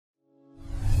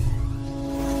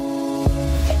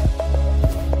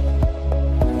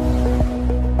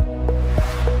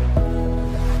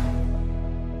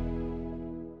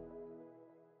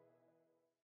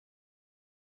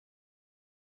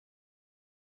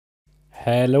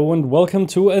Hello and welcome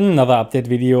to another update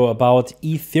video about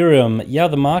Ethereum. Yeah,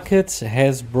 the market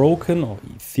has broken, or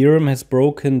Ethereum has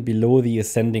broken below the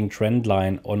ascending trend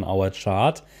line on our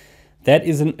chart. That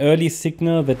is an early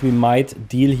signal that we might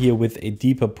deal here with a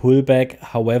deeper pullback.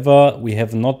 However, we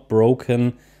have not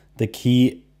broken the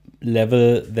key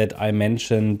level that I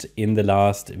mentioned in the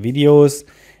last videos.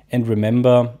 And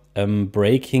remember,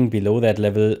 breaking below that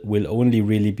level will only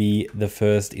really be the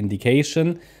first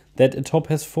indication that a top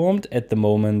has formed. At the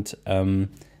moment,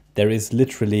 there is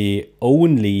literally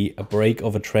only a break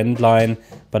of a trend line,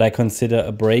 but I consider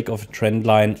a break of a trend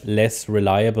line less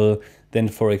reliable than,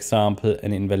 for example,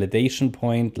 an invalidation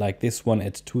point like this one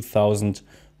at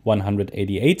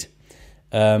 2,188.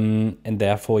 And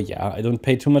therefore, yeah, I don't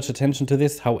pay too much attention to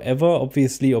this. However,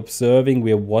 obviously observing,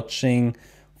 we're watching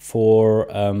for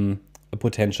a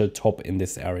potential top in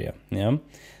this area. Yeah,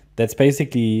 that's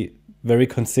basically very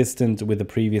consistent with the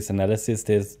previous analysis.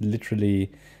 There's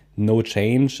literally no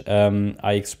change.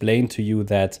 I explained to you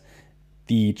that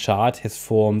the chart has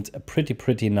formed a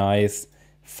pretty nice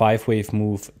 5-wave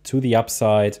move to the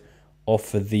upside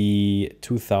of the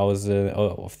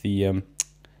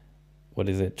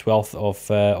 12th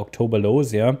of October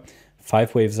lows. Yeah,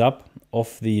 5 waves up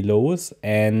of the lows,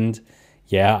 and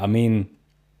yeah, I mean,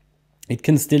 it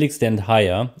can still extend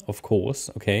higher, of course.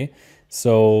 Okay.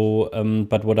 So,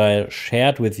 but what I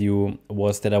shared with you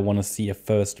was that I want to see a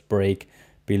first break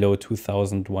below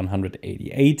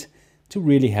 2,188 to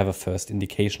really have a first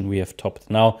indication we have topped.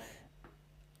 Now,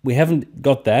 we haven't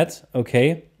got that,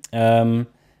 okay? And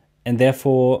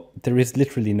therefore, there is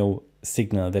literally no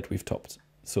signal that we've topped.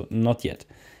 So, not yet.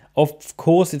 Of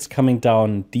course, it's coming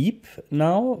down deep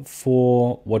now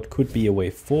for what could be a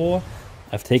wave 4.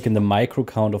 I've taken the micro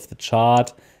count of the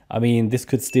chart. I mean, this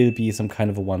could still be some kind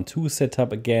of a 1-2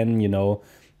 setup again, you know.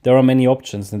 There are many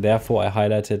options, and therefore I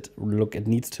highlighted, look, it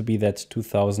needs to be that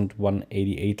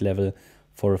 2,188 level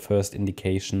for a first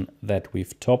indication that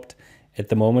we've topped. At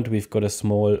the moment, we've got a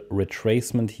small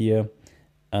retracement here,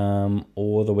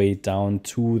 all the way down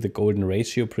to the golden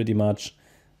ratio pretty much.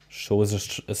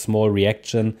 Shows a small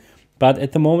reaction. But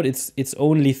at the moment, it's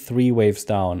only 3 waves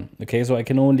down. Okay, so I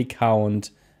can only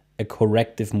count a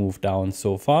corrective move down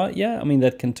so far. Yeah, I mean,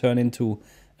 that can turn into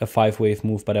a 5-wave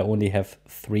move, but I only have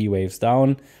 3 waves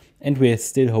down, and we're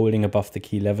still holding above the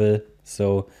key level.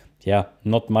 So yeah,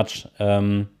 not much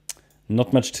to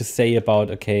say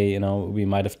about, okay, you know, we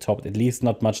might have topped. At least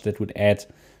not much that would add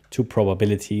to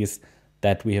probabilities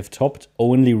that we have topped.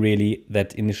 Only really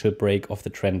that initial break of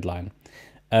the trend line.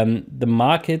 The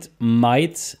market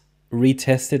might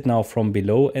retest it now from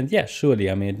below, and yeah,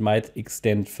 surely, I mean, it might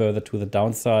extend further to the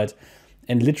downside,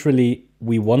 and literally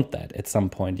we want that at some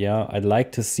point. Yeah, I'd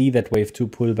like to see that wave 2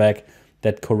 pullback,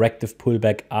 that corrective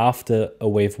pullback after a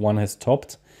wave 1 has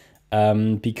topped,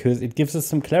 because it gives us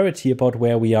some clarity about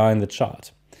where we are in the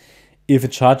chart. If a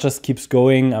chart just keeps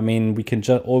going, I mean, we can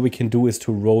just, all we can do is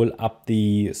to roll up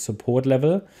the support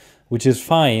level, which is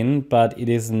fine, but it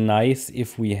is nice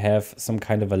if we have some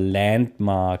kind of a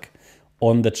landmark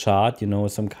on the chart, you know,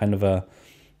 some kind of a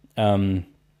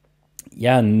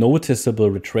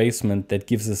noticeable retracement that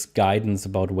gives us guidance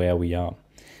about where we are.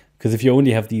 Because if you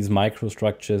only have these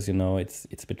microstructures, you know, it's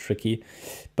a bit tricky.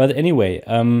 But anyway,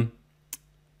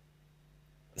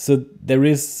 so there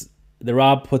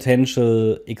are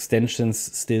potential extensions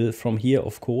still from here,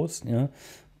 of course, yeah.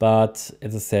 But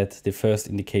as I said, the first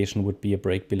indication would be a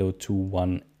break below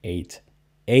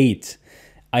 2,188.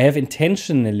 I have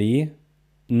intentionally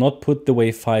not put the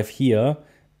wave 5 here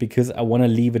because I want to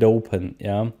leave it open.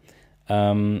 Yeah.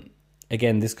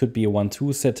 Again, this could be a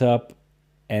 1-2 setup,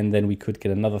 and then we could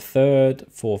get another 3rd,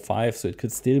 4, 5, so it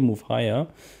could still move higher.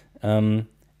 And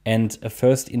a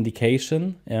first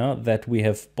indication, yeah, that we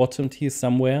have bottomed here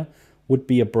somewhere would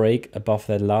be a break above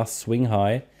that last swing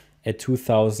high at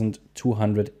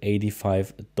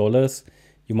 $2,285.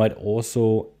 You might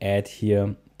also add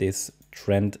here this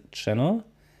trend channel.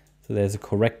 So there's a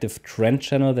corrective trend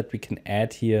channel that we can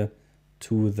add here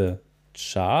to the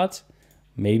chart.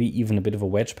 Maybe even a bit of a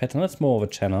wedge pattern. That's more of a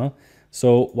channel.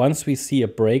 So once we see a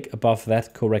break above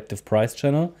that corrective price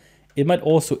channel, it might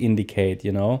also indicate,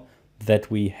 you know, that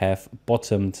we have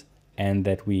bottomed and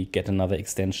that we get another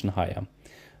extension higher.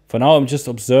 For now, I'm just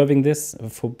observing this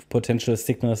for potential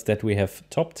signals that we have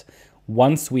topped.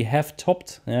 Once we have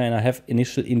topped, and I have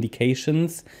initial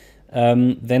indications,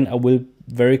 then I will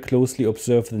very closely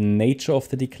observe the nature of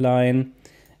the decline.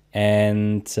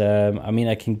 And I mean,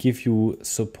 I can give you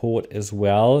support as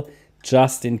well,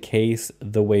 just in case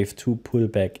the wave 2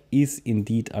 pullback is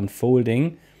indeed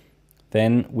unfolding.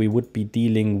 Then we would be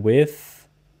dealing with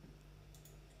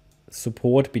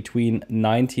support between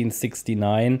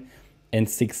 1969 and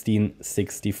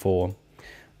 1664.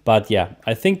 But yeah,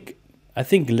 I think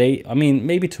late, I mean,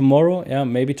 maybe tomorrow, yeah,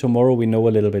 maybe tomorrow we know a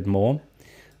little bit more.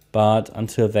 But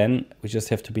until then, we just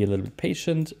have to be a little bit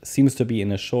patient. Seems to be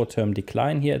in a short-term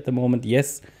decline here at the moment.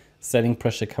 Yes, selling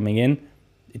pressure coming in.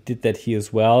 It did that here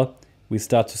as well. We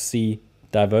start to see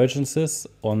divergences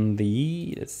on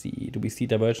the, let's see, do we see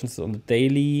divergences on the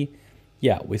daily?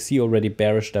 Yeah, we see already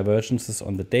bearish divergences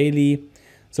on the daily.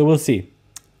 So we'll see.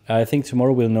 I think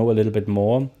tomorrow we'll know a little bit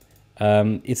more.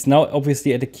 It's now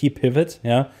obviously at a key pivot,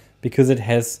 yeah, because it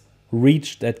has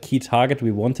reached that key target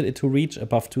we wanted it to reach,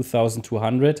 above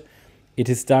 2,200. It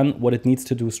has done what it needs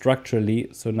to do structurally,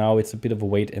 so now it's a bit of a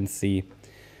wait and see.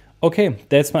 Okay,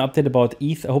 that's my update about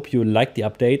ETH. I hope you liked the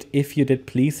update. If you did,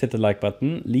 please hit the like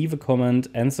button, leave a comment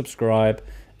and subscribe.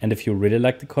 And if you really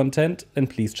like the content, then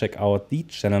please check out the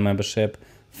channel membership.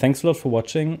 Thanks a lot for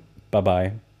watching.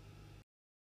 Bye-bye.